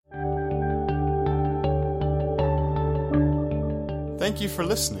Thank you for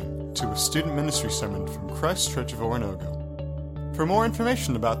listening to a student ministry sermon from Christ Church of Oronogo. For more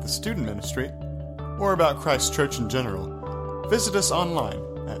information about the student ministry, or about Christ Church in general, visit us online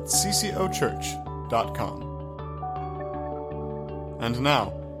at ccochurch.com. And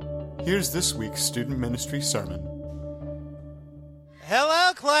now, here's this week's student ministry sermon.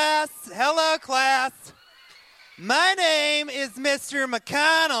 Hello, class. Hello, class. My name is Mr.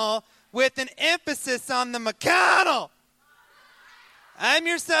 McConnell with an emphasis on the McConnell. I'm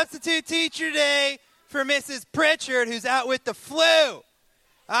your substitute teacher today for Mrs. Pritchard, who's out with the flu.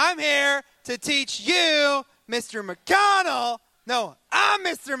 I'm here to teach you, Mr. McConnell. No, I'm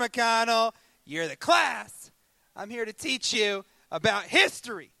Mr. McConnell. You're the class. I'm here to teach you about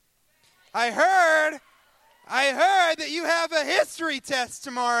history. I heard that you have a history test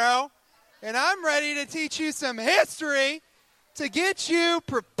tomorrow, and I'm ready to teach you some history to get you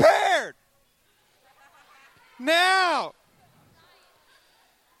prepared. Now,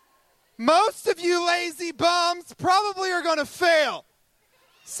 most of you lazy bums probably are going to fail.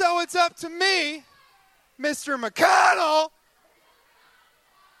 So it's up to me, Mr. McConnell,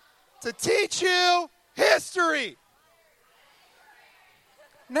 to teach you history.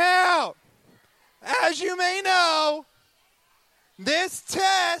 Now, as you may know, this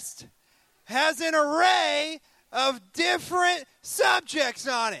test has an array of different subjects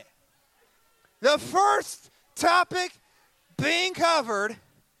on it. The first topic being covered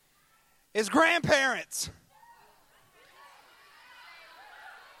is grandparents.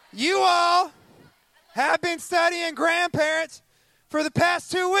 You all have been studying grandparents for the past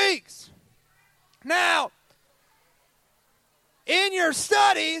 2 weeks. Now, in your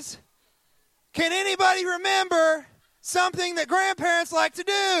studies, can anybody remember something that grandparents like to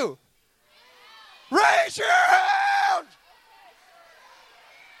do? Raise your hand!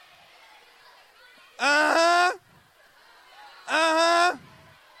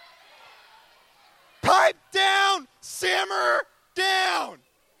 Pipe down, simmer down.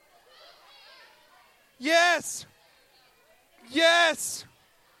 Yes.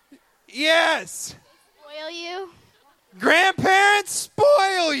 Spoil you? Grandparents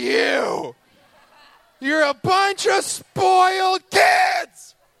spoil you. You're a bunch of spoiled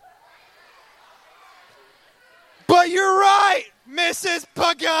kids. But you're right, Mrs.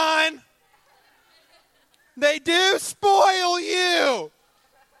 Pagan. They do spoil you.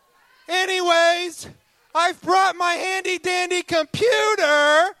 Anyways, I've brought my handy-dandy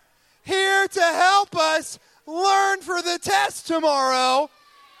computer here to help us learn for the test tomorrow.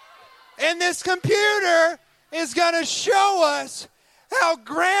 And this computer is going to show us how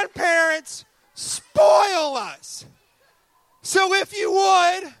grandparents spoil us. So if you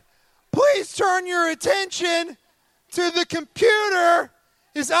would, please turn your attention to the computer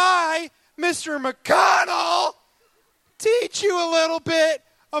as I, Mr. McConnell, teach you a little bit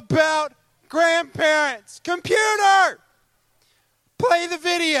about grandparents. Computer, play the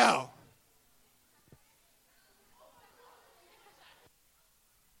video.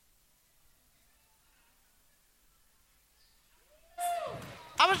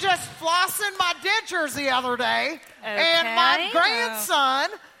 I was just flossing my dentures the other day, and my grandson,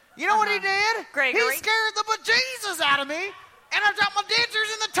 you know what he did? Gregory. He scared the bejesus out of me, and I dropped my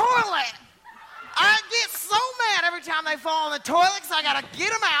dentures in the toilet. I get so mad every time they fall in the toilet because I got to get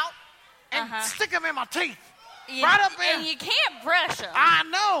them out and stick them in my teeth. Right up in. And you can't brush them. I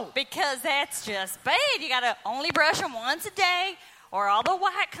know. Because that's just bad. You got to only brush them once a day, or all the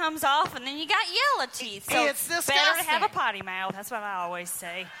white comes off, and then you got yellow teeth. So It's disgusting. better to have a potty mouth. That's what I always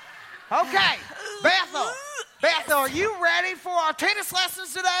say. Okay, Bethel, are you ready for our tennis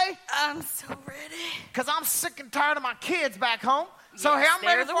lessons today? I'm so ready. Because I'm sick and tired of my kids back home. So here I'm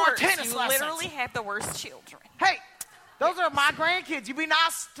ready for our tennis lessons. You literally have the worst children. Hey, those are my grandkids. You be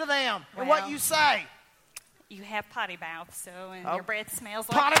nice to them and what you say. You have potty mouth, and your breath smells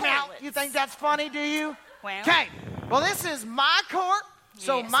like Potty toilets. mouth. You think that's funny, do you? Well. Okay. Well, this is my court,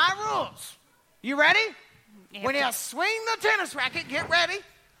 so Yes. my rules. You ready? When you swing the tennis racket, get ready.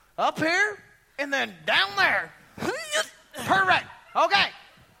 Up here and then down there. Perfect. Okay.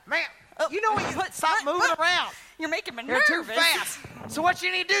 Man, you know when you stop moving around. You're making me You're nervous. too fast. So what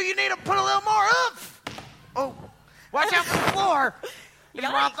you need to do, you need to put a little more oomph. Oh, watch out for the floor. It's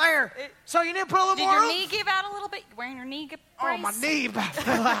right there. So you need to put a little Did more your oomph. knee give out a little bit? You wearing your knee brace? Oh, my knee about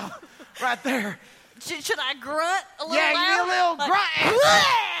fell out right there. Should I grunt a little Yeah, you need a little loud? grunt.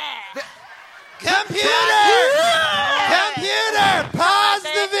 Computer, pause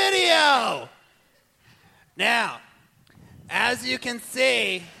the video. Now, as you can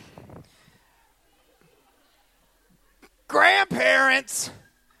see, grandparents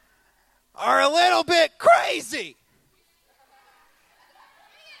are a little bit crazy.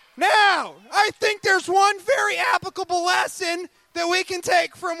 Now, I think there's one very applicable lesson that we can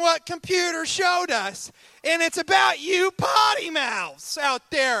take from what computer showed us, and it's about you potty mouths out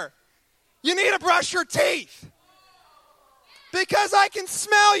there. You need to brush your teeth because I can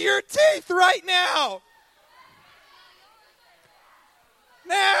smell your teeth right now.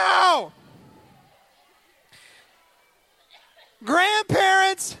 Now,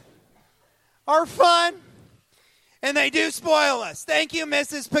 grandparents are fun, and they do spoil us. Thank you,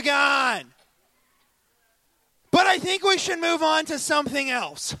 Mrs. Pagan. But I think we should move on to something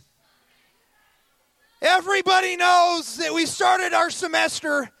else. Everybody knows that we started our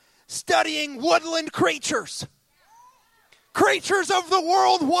semester studying woodland creatures. Creatures of the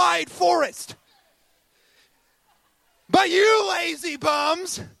worldwide forest. But you lazy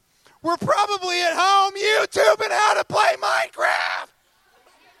bums were probably at home YouTubing how to play Minecraft.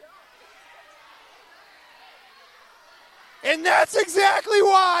 And that's exactly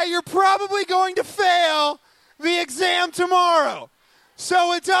why you're probably going to fail the exam tomorrow.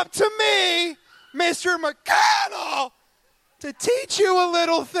 So it's up to me, Mr. McConnell, to teach you a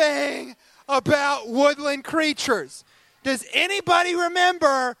little thing about woodland creatures. Does anybody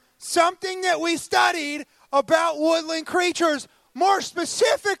remember something that we studied about woodland creatures? More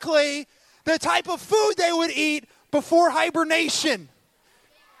specifically, the type of food they would eat before hibernation.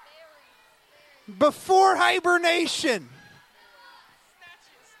 Before hibernation.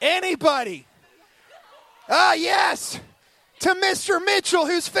 Anybody? Yes. To Mr. Mitchell,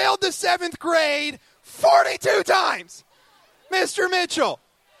 who's failed the 7th grade 42 times. Mr. Mitchell.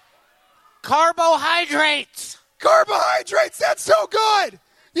 Carbohydrates. Carbohydrates, that's so good.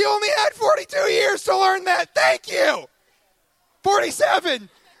 You only had 42 years to learn that. Thank you. 47.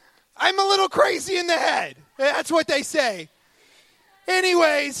 I'm a little crazy in the head. That's what they say.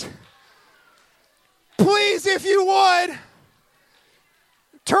 Anyways, please, if you would,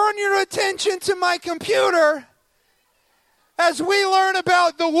 turn your attention to my computer as we learn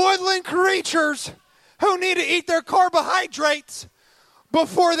about the woodland creatures who need to eat their carbohydrates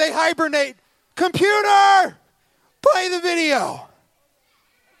before they hibernate. Computer, play the video.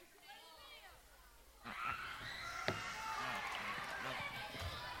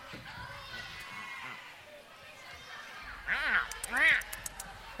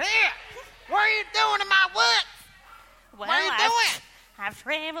 Hey, what are you doing in my woods? Well, what are you doing? I've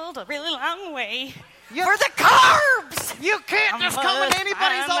traveled a really long way You- for the carbs. You can't just come into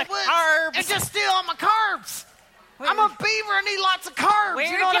anybody's I'm old the woods carbs. and just steal all my carbs. I'm a beaver and need lots of carbs.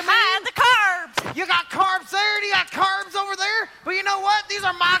 Where'd you know what I hide mean? the carbs? You got carbs there and you got carbs over there. But you know what? These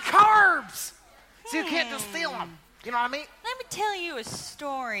are my carbs. So you can't just steal them. You know what I mean? Let me tell you a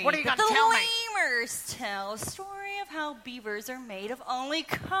story. What are you that gonna tell me? The lemurs tell a story of how beavers are made of only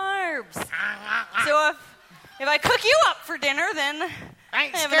carbs. So if I cook you up for dinner, then I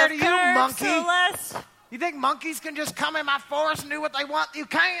ain't have scared of enough you, carbs, monkey. so less. You think monkeys can just come in my forest and do what they want? You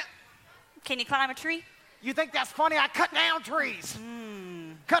can't. Can you climb a tree? You think that's funny? I cut down trees.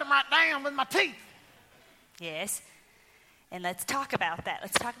 Cut them right down with my teeth. Yes. And let's talk about that.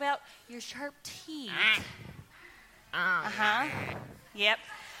 Let's talk about your sharp teeth. Uh-huh. Yep.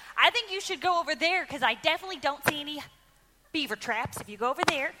 I think you should go over there because I definitely don't see any beaver traps. If you go over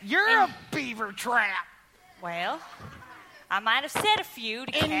there. You're a beaver trap. Well, I might have said a few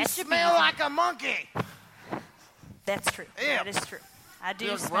to And you catch a smell beaver. like a monkey. That's true. Ew. That is true. I do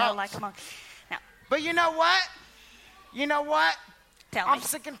You're smell gross. like a monkey. Now, But you know what? You know what? tell I'm me.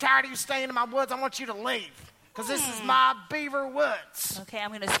 sick and tired of you staying in my woods. I want you to leave. Because this is my beaver woods. Okay, I'm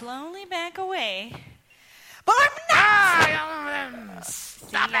going to slowly back away. But I'm not.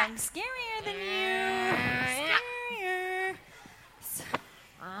 Stop See, it. I'm scarier than you. Scarier.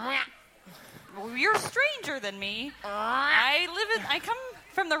 Well, you're a stranger than me. I come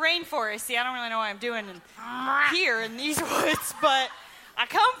from the rainforest. See, I don't really know what I'm doing here in these woods, but I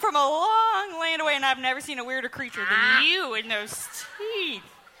come from a long land away, and I've never seen a weirder creature than you in those teeth.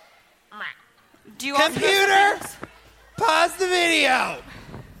 Do you want to know Computer, something else? pause the video.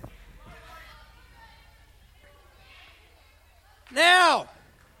 Now,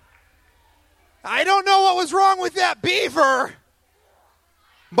 I don't know what was wrong with that beaver,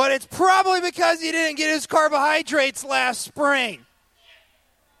 but it's probably because he didn't get his carbohydrates last spring.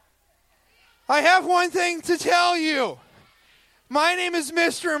 I have one thing to tell you. My name is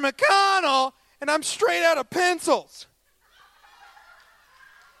Mr. McConnell, and I'm straight out of pencils.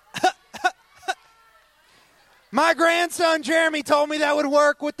 My grandson Jeremy told me that would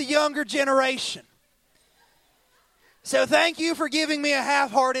work with the younger generation. So thank you for giving me a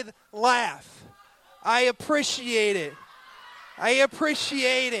half-hearted laugh. I appreciate it. I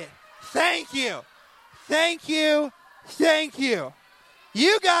appreciate it. Thank you. Thank you. Thank you.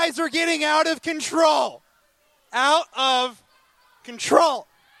 You guys are getting out of control. Out of control.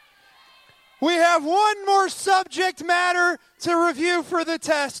 We have one more subject matter to review for the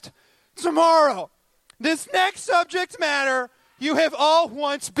test tomorrow. This next subject matter you have all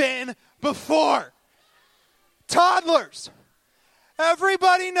once been before. Toddlers.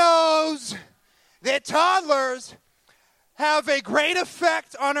 Everybody knows that toddlers have a great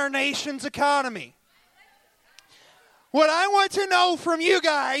effect on our nation's economy. What I want to know from you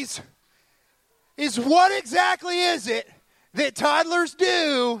guys is what exactly is it that toddlers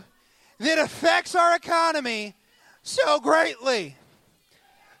do that affects our economy so greatly?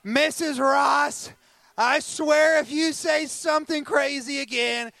 Mrs. Ross, I swear if you say something crazy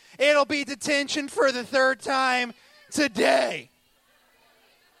again, it'll be detention for the third time today.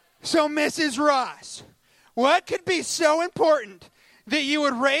 So, Mrs. Ross, what could be so important that you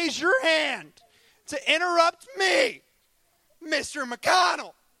would raise your hand to interrupt me, Mr.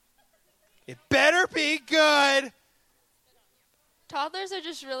 McConnell? It better be good. Toddlers are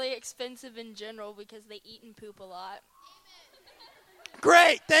just really expensive in general because they eat and poop a lot.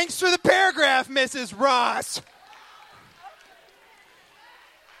 Great. Thanks for the paragraph, Mrs. Ross.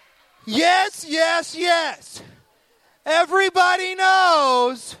 Yes, yes, yes. Everybody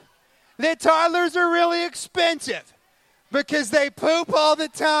knows that toddlers are really expensive because they poop all the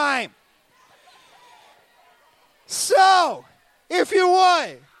time. So, if you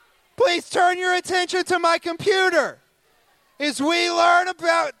would, please turn your attention to my computer as we learn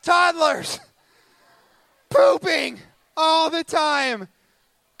about toddlers pooping all the time.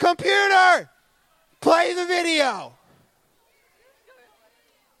 Computer, play the video.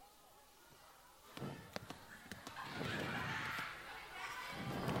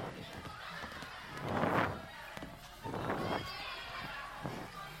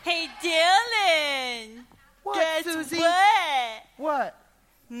 Hey, Dylan. What, Guess Susie? what? What?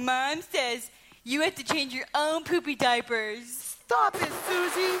 Mom says you have to change your own poopy diapers. Stop it,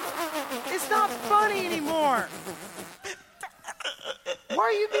 Susie. It's not funny anymore. Why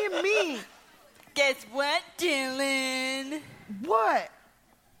are you being mean? Guess what, Dylan? What?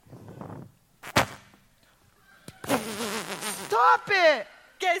 Stop it.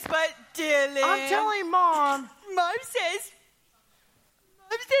 Guess what, Dylan? I'm telling Mom. Mom says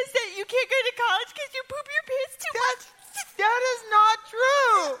that you can't go to college because you poop your pants too much. That is not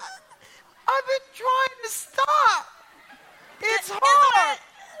true. I've been trying to stop. It's hard.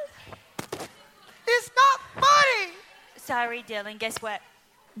 It's not funny. Sorry, Dylan. Guess what?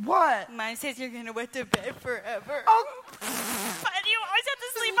 What? Mom says you're going to wet the bed forever. Oh, But you always have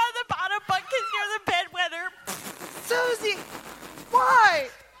to sleep on the bottom bunk because you're the bedwetter. Susie, why?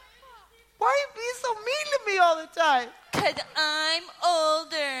 Why are you being so mean to me all the time? Because I'm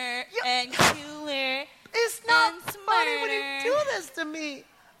older and cooler. It's not and funny when you smarter. do this to me.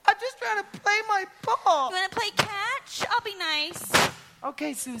 I'm just trying to play my ball. You want to play catch? I'll be nice.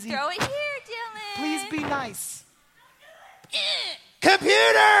 Okay, Susie. Throw it here, Dylan. Please be nice.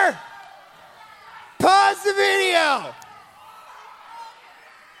 Computer, pause the video.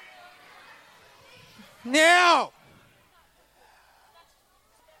 Now,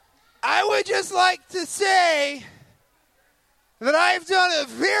 I would just like to say that I've done a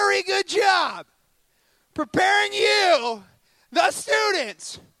very good job preparing you, the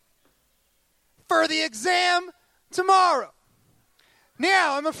students, for the exam tomorrow.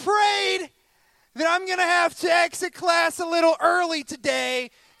 Now, I'm afraid that I'm going to have to exit class a little early today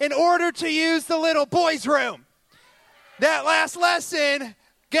in order to use the little boys' room. That last lesson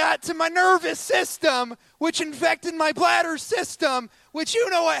got to my nervous system, which infected my bladder system, which you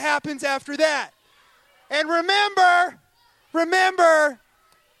know what happens after that. And remember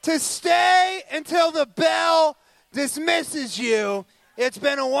to stay until the bell dismisses you. It's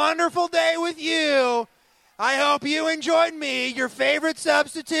been a wonderful day with you. I hope you enjoyed me, your favorite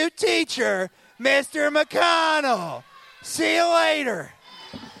substitute teacher, Mr. McConnell. See you later.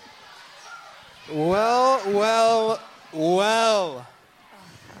 Well.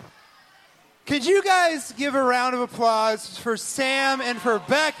 Could you guys give a round of applause for Sam and for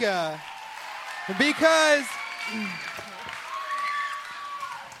Becca? Because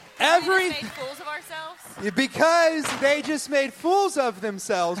Made fools of ourselves? Because they just made fools of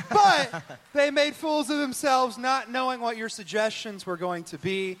themselves, but they made fools of themselves not knowing what your suggestions were going to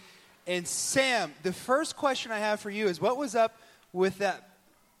be. And Sam, the first question I have for you is, what was up with that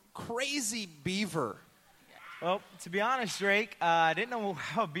crazy beaver? Well, to be honest, Drake, I didn't know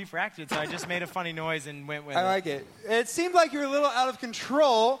how a beaver acted, so I just made a funny noise and went with it. I like it. It seemed like you were a little out of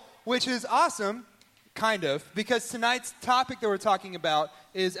control, which is awesome. kind of, because tonight's topic that we're talking about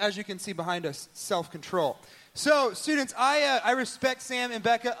is, as you can see behind us, self-control. So, students, I respect Sam and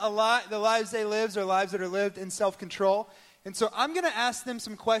Becca a lot. The lives they live are lives that are lived in self-control. And so I'm going to ask them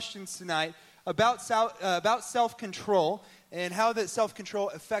some questions tonight about self-control and how that self-control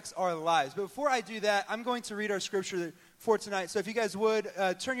affects our lives. But before I do that, I'm going to read our scripture for tonight. So if you guys would,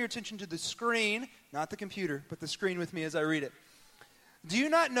 turn your attention to the screen, not the computer, but the screen with me as I read it. Do you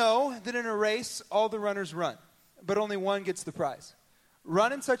not know that in a race all the runners run, but only one gets the prize?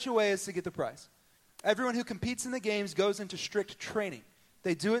 Run in such a way as to get the prize. Everyone who competes in the games goes into strict training.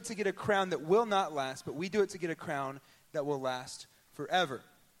 They do it to get a crown that will not last, but we do it to get a crown that will last forever.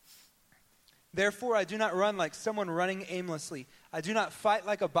 Therefore, I do not run like someone running aimlessly. I do not fight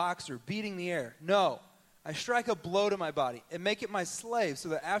like a boxer, beating the air. No, I strike a blow to my body and make it my slave, so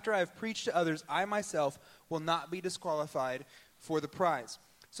that after I have preached to others, I myself will not be disqualified for the prize.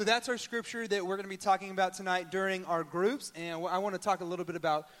 So that's our scripture that we're going to be talking about tonight during our groups, and I want to talk a little bit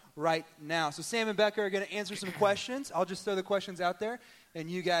about right now. So Sam and Becca are going to answer some questions. I'll just throw the questions out there, and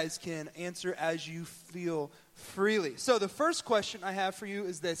you guys can answer as you feel freely. So the first question I have for you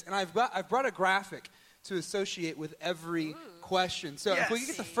is this, and I've brought a graphic to associate with every question. So if we can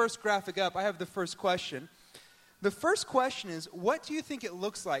get the first graphic up, I have the first question. The first question is, what do you think it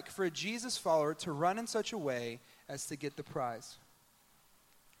looks like for a Jesus follower to run in such a way as to get the prize?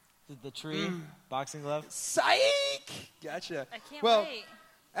 The tree, boxing glove. Psych! Gotcha. I can't well, wait.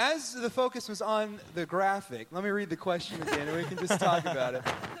 As the focus was on the graphic, let me read the question again, and we can just talk about it.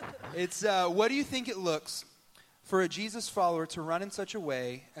 It's, what do you think it looks for a Jesus follower to run in such a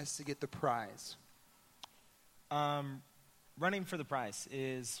way as to get the prize? Running for the prize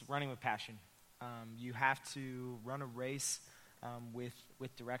is running with passion. You have to run a race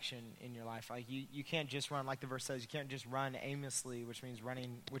with direction in your life. Like you can't just run, like the verse says, you can't just run aimlessly, which means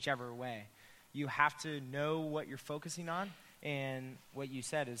running whichever way. You have to know what you're focusing on, and what you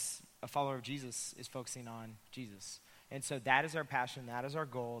said is a follower of Jesus is focusing on Jesus. And so that is our passion, that is our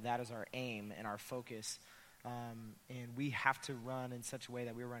goal, that is our aim and our focus. And we have to run in such a way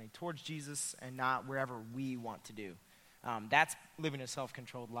that we're running towards Jesus and not wherever we want to do. That's living a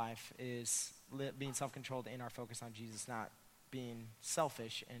self-controlled life, is being self-controlled in our focus on Jesus, not being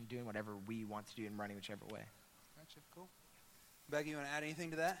selfish and doing whatever we want to do and running whichever way. Gotcha, cool. Becky, you want to add anything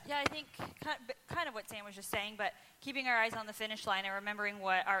to that? Yeah, I think kind of what Sam was just saying, but keeping our eyes on the finish line and remembering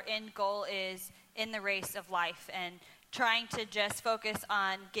what our end goal is in the race of life, and trying to just focus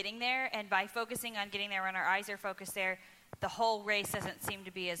on getting there. And by focusing on getting there, when our eyes are focused there, the whole race doesn't seem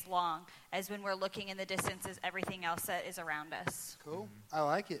to be as long as when we're looking in the distance as everything else that is around us. Cool. I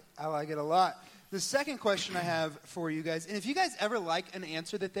like it. I like it a lot. The second question I have for you guys, and if you guys ever like an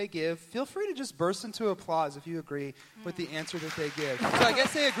answer that they give, feel free to just burst into applause if you agree with the answer that they give. So I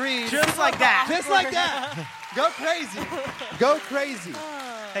guess they agree. Just like that. Just like that. Go crazy. Go crazy.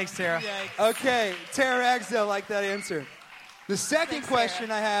 Thanks, Tara. Okay, Tara Ragsdale liked that answer. The second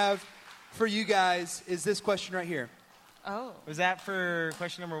question I have for you guys is this question right here. Oh. Was that for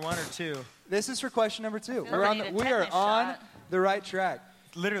question number 1 or 2? This is for question number 2. We're on We are on shot. the right track.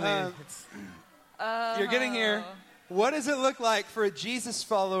 Literally, You're getting here. What does it look like for a Jesus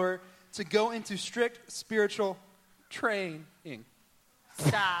follower to go into strict spiritual training?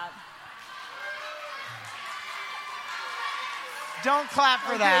 Stop. don't clap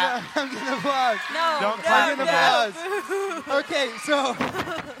for that. I'm getting applause. No. Don't no, clap I'm getting applause. Okay,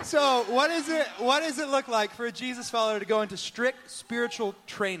 so what does it look like for a Jesus follower to go into strict spiritual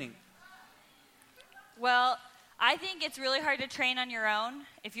training? Well, I think it's really hard to train on your own.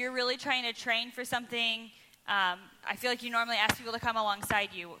 If you're really trying to train for something, I feel like you normally ask people to come alongside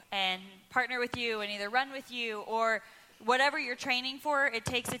you and partner with you and either run with you, or whatever you're training for, it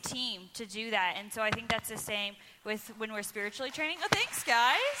takes a team to do that. And so I think that's the same with when we're spiritually training. Oh, thanks,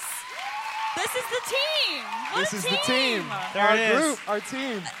 guys. This is the team. What This a is team. the team. There Our it is. group, our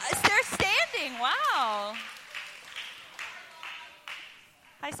team. They're standing. Wow.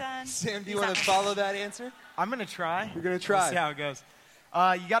 Hi, son. Sam, do you want to follow that answer? I'm going to try. You're gonna try. We'll see how it goes.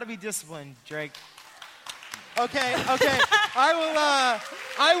 You got to be disciplined, Drake. Okay. I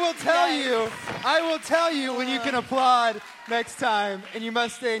will tell you when you can applaud next time, and you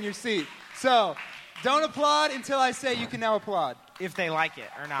must stay in your seat. So, don't applaud until I say you can now applaud. If they like it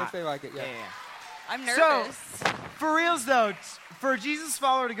or not. If they like it, yeah. I'm So, nervous. for reals though, for a Jesus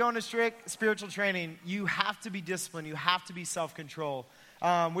follower to go into strict spiritual training, you have to be disciplined. You have to be self-control,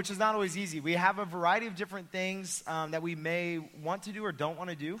 which is not always easy. We have a variety of different things that we may want to do or don't want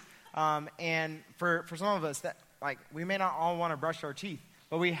to do. And for some of us, that we may not all want to brush our teeth,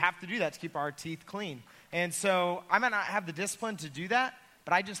 but we have to do that to keep our teeth clean. And so I might not have the discipline to do that,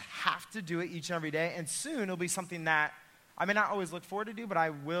 but I just have to do it each and every day. And soon it'll be something that I may not always look forward to do, but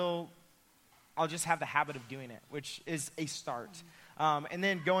I'll just have the habit of doing it, which is a start. And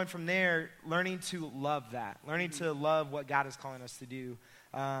then going from there, learning to love that, learning to love what God is calling us to do.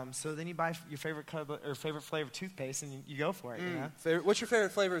 So then you buy your favorite flavor of toothpaste and you go for it. You know? What's your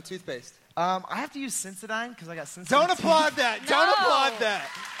favorite flavor of toothpaste? I have to use Sensodyne because I got sensitive Don't teeth. applaud that. Don't No. applaud that.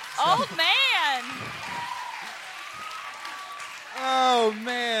 Old man. Oh,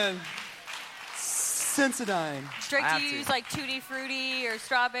 man. Sensodyne. Drake, I do have you to. use like Tutti Frutti or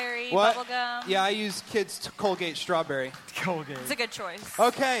strawberry, What? bubble gum? Yeah, I use Kids Colgate Strawberry. Colgate. It's a good choice.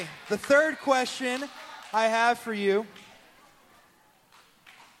 Okay, the third question I have for you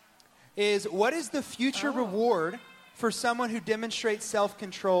is, what is the future reward for someone who demonstrates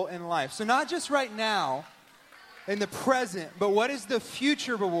self-control in life? So not just right now, in the present, but what is the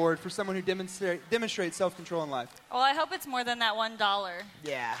future reward for someone who demonstrates self-control in life? Well, I hope it's more than that $1.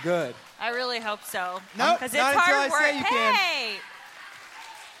 Yeah. Good. I really hope so. Nope, because not it's until hard I work. say you can. Hey.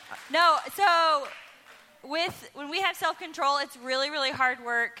 No, so when we have self-control, it's really, really hard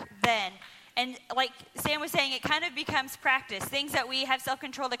work then. And like Sam was saying, it kind of becomes practice. Things that we have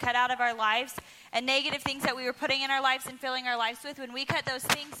self-control to cut out of our lives and negative things that we were putting in our lives and filling our lives with, when we cut those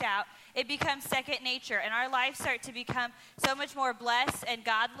things out, it becomes second nature. And our lives start to become so much more blessed and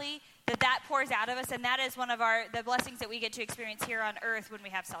godly that pours out of us. And that is one of the blessings that we get to experience here on earth when we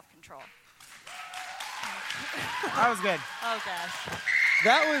have self-control. That was good. Oh, gosh.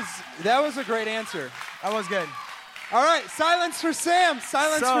 That was a great answer. That was good. All right, silence for Sam.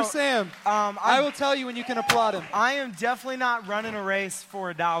 Silence So, for Sam. I will tell you when you can applaud him. I am definitely not running a race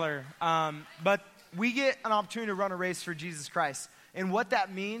for $1, but we get an opportunity to run a race for Jesus Christ. And what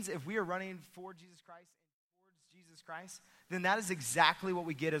that means, if we are running for Jesus Christ and towards Jesus Christ, then that is exactly what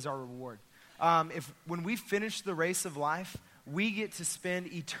we get as our reward. When we finish the race of life, we get to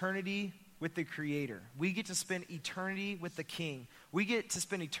spend eternity with the Creator. We get to spend eternity with the King. We get to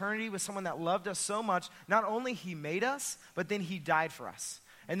spend eternity with someone that loved us so much. Not only He made us, but then He died for us.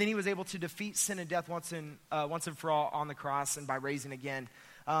 And then He was able to defeat sin and death once and for all on the cross and by raising again.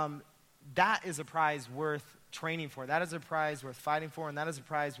 That is a prize worth training for. That is a prize worth fighting for, and that is a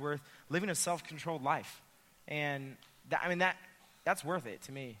prize worth living a self-controlled life. And that's worth it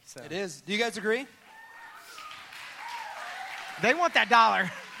to me. So. It is. Do you guys agree? They want that $1.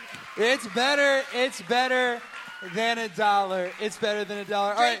 It's better than $1. It's better than $1. All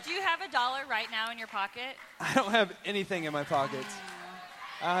Drake, right. do you have $1 right now in your pocket? I don't have anything in my pockets.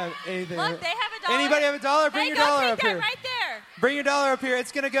 I don't have anything. Look, they have $1. Anybody have $1? Bring Hey, your go dollar take up that here. right there. Bring your $1 up here.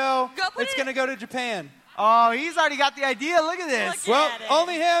 It's gonna go. It's gonna go to Japan. Oh, he's already got the idea. Look at this. Look Well, at it.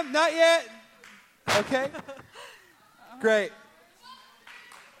 only him, not yet. Okay. Great.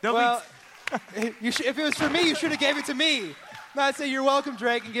 Well, if it was for me, you should have gave it to me. Not say you're welcome,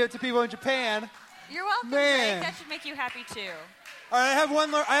 Drake, and give it to people in Japan. You're welcome, Man. Drake. That should make you happy too. All right, I have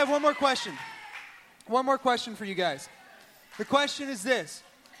one more question. One more question for you guys. The question is this.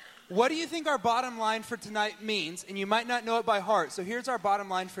 What do you think our bottom line for tonight means? And you might not know it by heart. So here's our bottom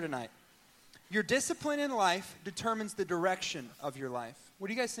line for tonight. Your discipline in life determines the direction of your life. What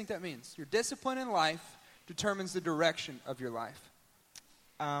do you guys think that means? Your discipline in life determines the direction of your life.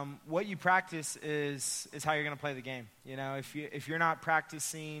 What you practice is how you're going to play the game. You know, if you're not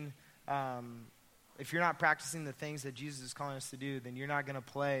practicing the things that Jesus is calling us to do, then you're not going to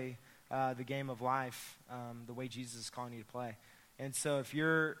play the game of life the way Jesus is calling you to play. And so if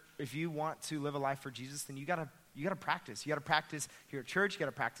you want to live a life for Jesus, then you got to practice. You got to practice here at church. You got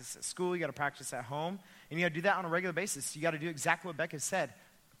to practice at school. You got to practice at home, and you got to do that on a regular basis. You got to do exactly what Becca said.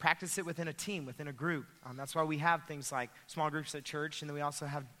 Practice it within a team, within a group. That's why we have things like small groups at church, and then we also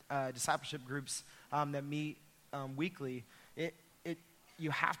have discipleship groups that meet weekly.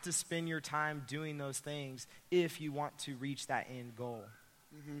 You have to spend your time doing those things if you want to reach that end goal.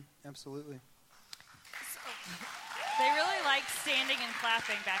 Mm-hmm. Absolutely. They really like standing and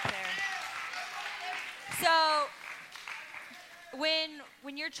clapping back there. So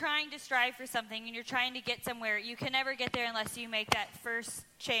when you're trying to strive for something and you're trying to get somewhere, you can never get there unless you make that first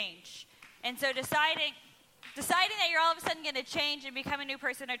change. And so deciding that you're all of a sudden going to change and become a new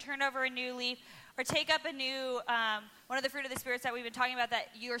person or turn over a new leaf or take up a new, one of the fruit of the spirits that we've been talking about that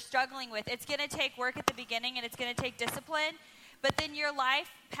you're struggling with, it's going to take work at the beginning and it's going to take discipline. But then your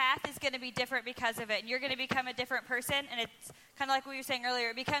life path is going to be different because of it. And you're going to become a different person. And it's kind of like what you were saying earlier.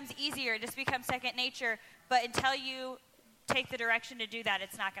 It becomes easier. It just becomes second nature. But until you take the direction to do that,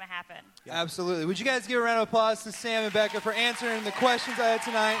 it's not going to happen. Yeah. Absolutely. Would you guys give a round of applause to Sam and Becca for answering the questions I had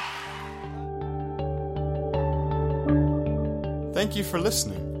tonight? Thank you for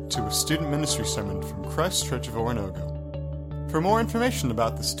listening to a student ministry sermon from Christ Church of Oronogo. For more information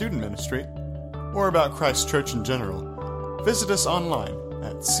about the student ministry, or about Christ Church in general, visit us online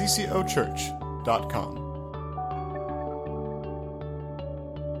at ccochurch.com.